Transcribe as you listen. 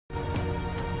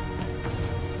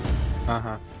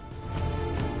Uh-huh.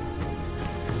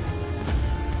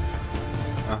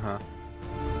 Uh-huh.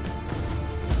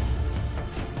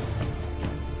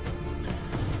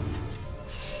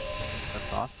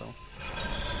 That's awesome.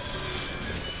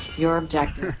 Your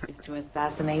objective is to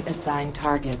assassinate assigned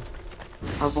targets.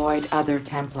 Avoid other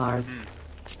Templars. Hmm.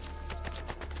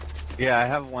 Yeah, I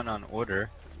have one on order,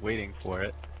 waiting for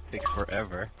it. Takes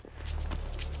forever.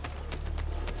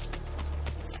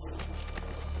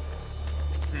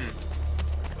 Hmm.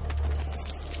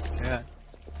 Yeah.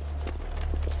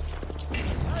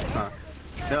 Huh.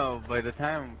 No, by the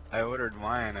time I ordered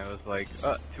mine, I was like,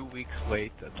 2 weeks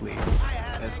late at least.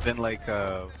 It's been like,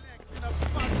 uh,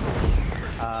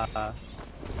 about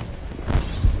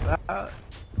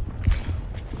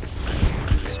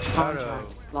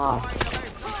Contract a lost.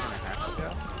 week and a half ago.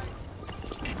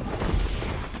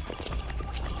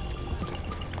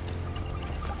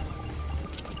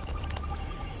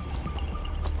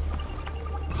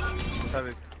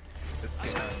 Probably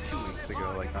 2 weeks ago,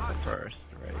 like on the 1st,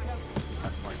 right?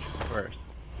 On March 1st.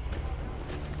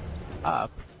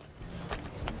 Up.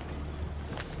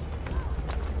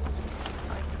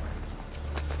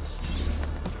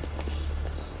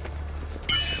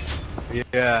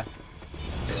 Yeah.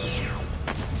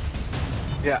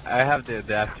 Yeah, I have the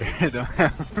adapter. I don't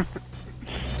have, don't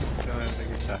have the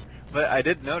guitar. But I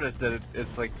did notice that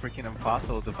it's like freaking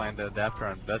impossible to find the adapter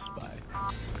on Best Buy.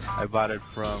 I bought it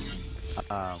from,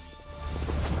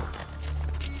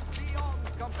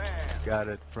 got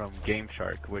it from Game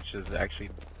Shark, which is actually,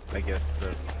 I guess,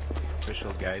 the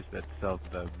official guys that sell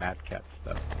the Mad Cat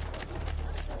stuff.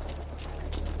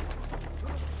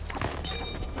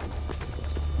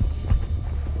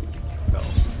 So,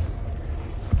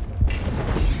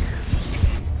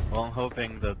 well, I'm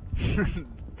hoping that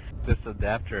this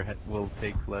adapter will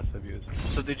take less abuse.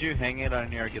 So did you hang it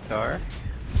on your guitar?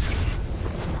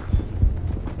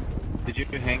 Did you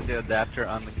hang the adapter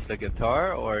on the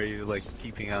guitar, or are you like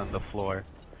keeping it on the floor?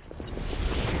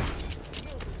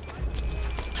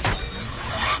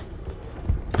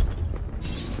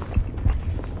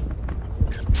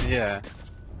 Yeah.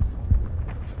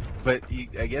 But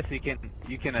I guess you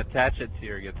can attach it to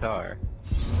your guitar.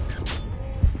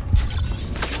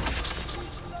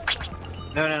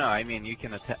 No, no, no. I mean you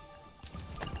can attach.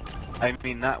 I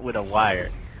mean not with a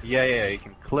wire. Yeah, yeah. You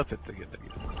can clip it to the guitar.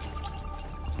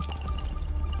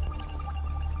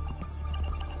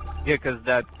 Yeah, because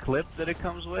that clip that it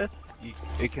comes with,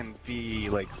 it can be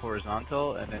like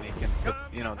horizontal, and then you can put,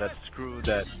 that screw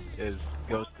that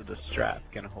goes to the strap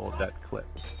can hold that clip.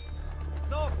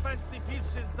 No fancy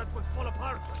pieces that would fall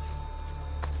apart.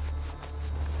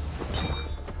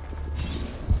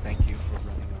 Thank you for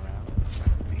running around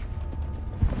with me.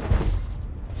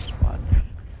 What?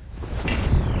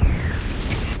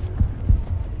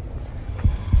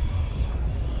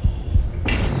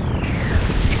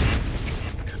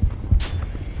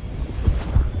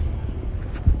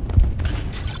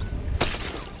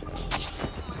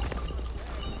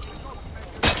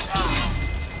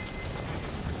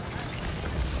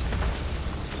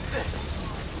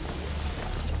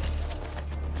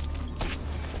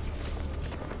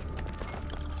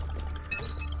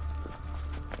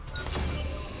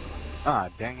 Ah,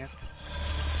 dang it.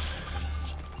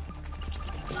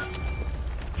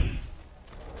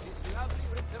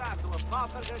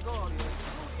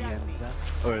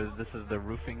 Or this is the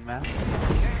roofing map?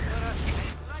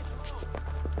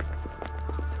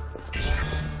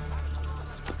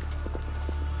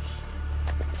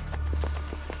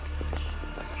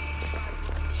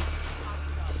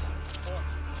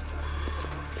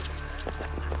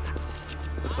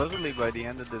 Supposedly by the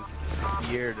end of this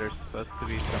year there's supposed to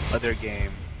be some other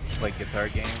game, like guitar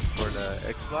game for the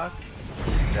Xbox,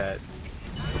 that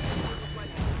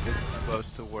is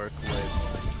supposed to work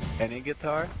with any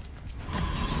guitar,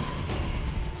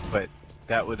 but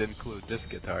that would include this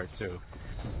guitar too.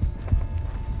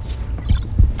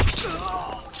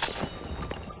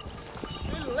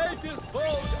 The latest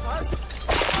bold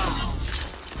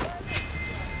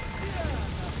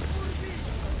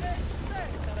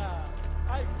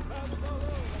I come along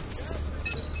and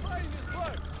the finest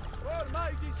work for my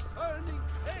discerning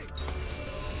taste.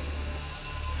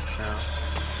 Now,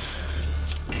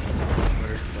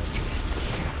 where's that?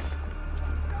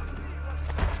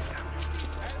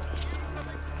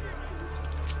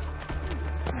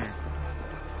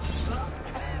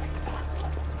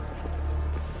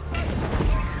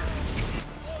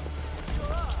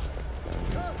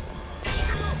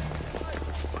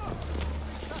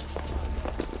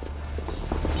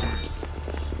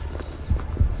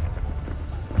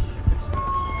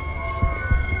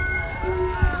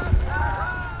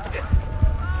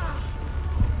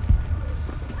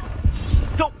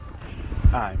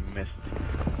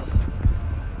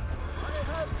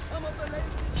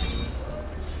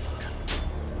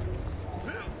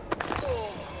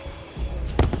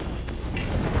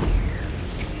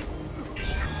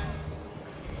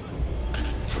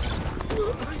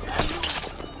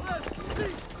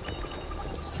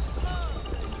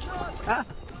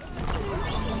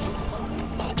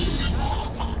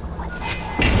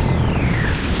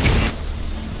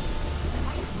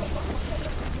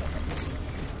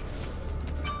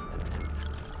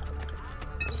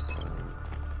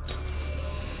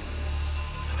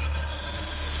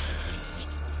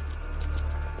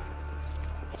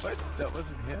 What? That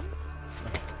wasn't him?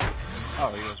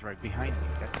 Oh, he was right behind me.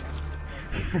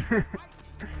 Goddamn.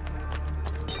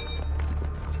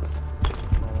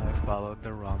 Well, I followed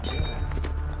the wrong guy.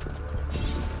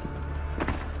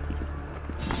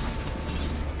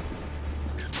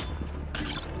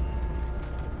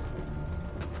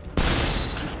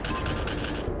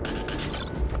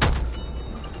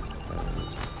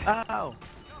 Ow!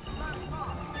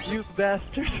 You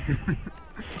bastard!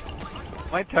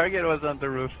 My target was on the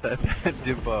roof that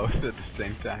did both at the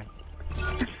same time.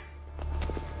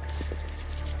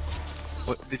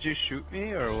 What, did you shoot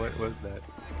me or what was that?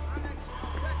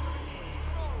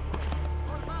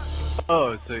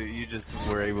 Oh, so you just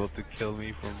were able to kill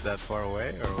me from that far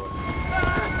away or what?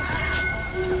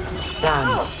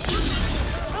 Done.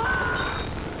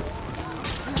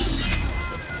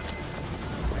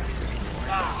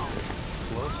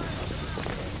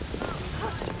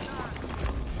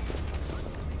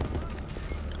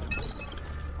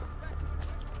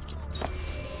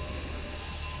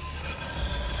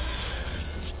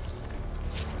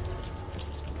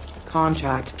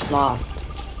 Contract lost.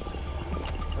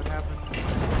 What happened?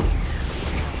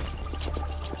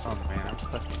 Oh man, I'm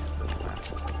stuck in this map.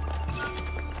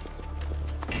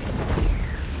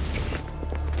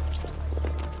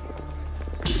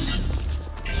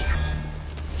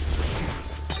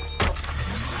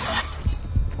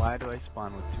 Why do I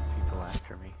spawn with 2 people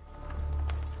after me?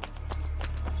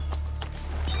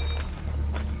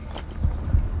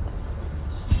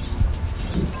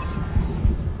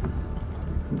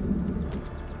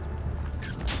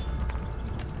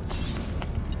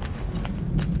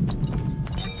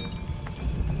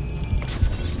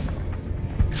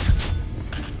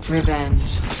 Revenge.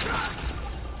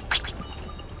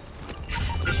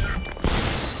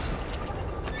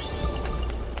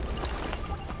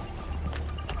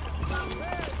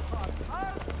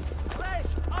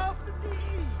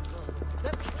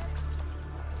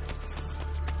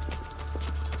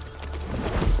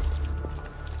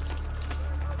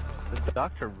 The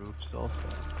doctor roofs also.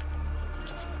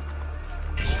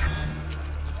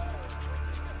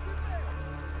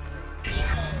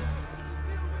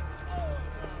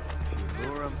 If you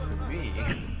lure him to me,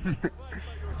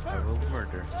 I will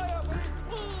murder. I am in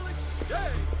full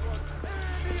exchange for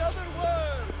any other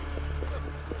word.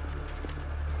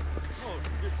 No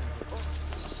conditions at all.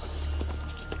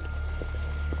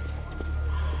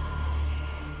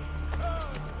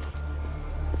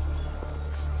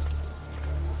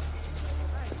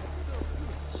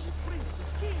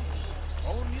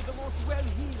 Only the most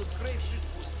well-heeled grace this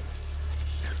pussy.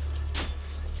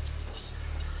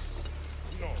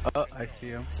 No. Oh, I see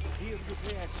him. Here you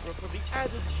pay extra for the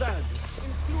added value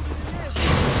included in every.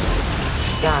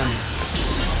 Done.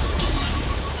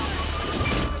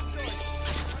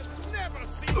 I've never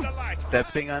seen the like.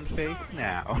 Stepping on faith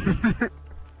now.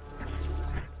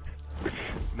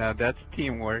 Now that's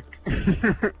teamwork.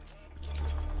 I've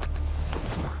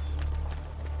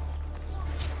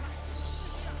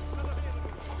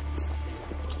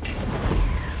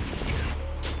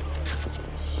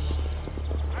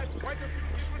quite a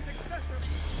few different accessories.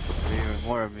 It'd be even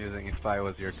more amusing if I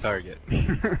was your target.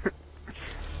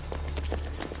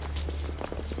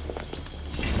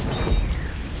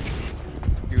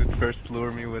 He would first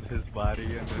lure me with his body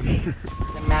and then...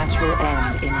 The match will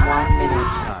end in 1 minute.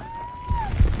 Ah.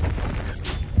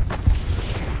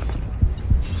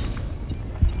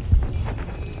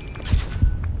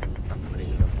 I'm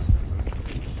putting it up on the roof.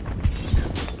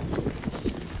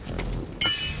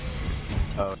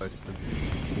 Oh, it's the...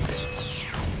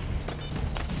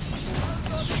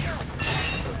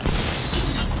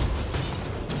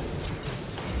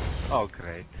 Oh,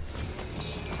 great.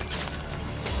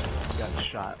 Got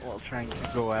shot while trying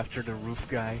to go after the roof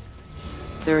guy.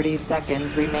 30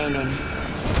 seconds remaining.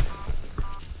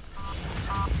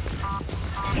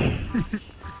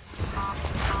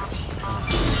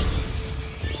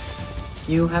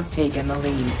 You have taken the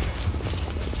lead.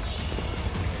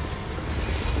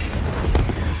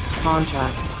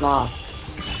 Contract lost.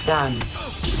 Done.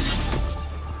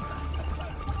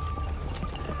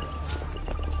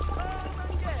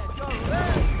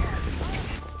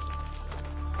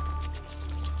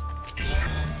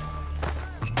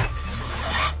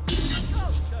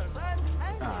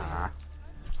 Ah.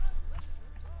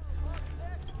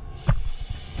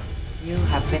 You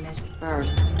have finished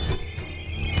first.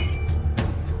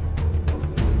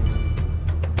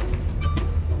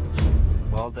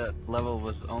 Well, that level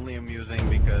was only amusing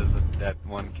because of that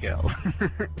one kill.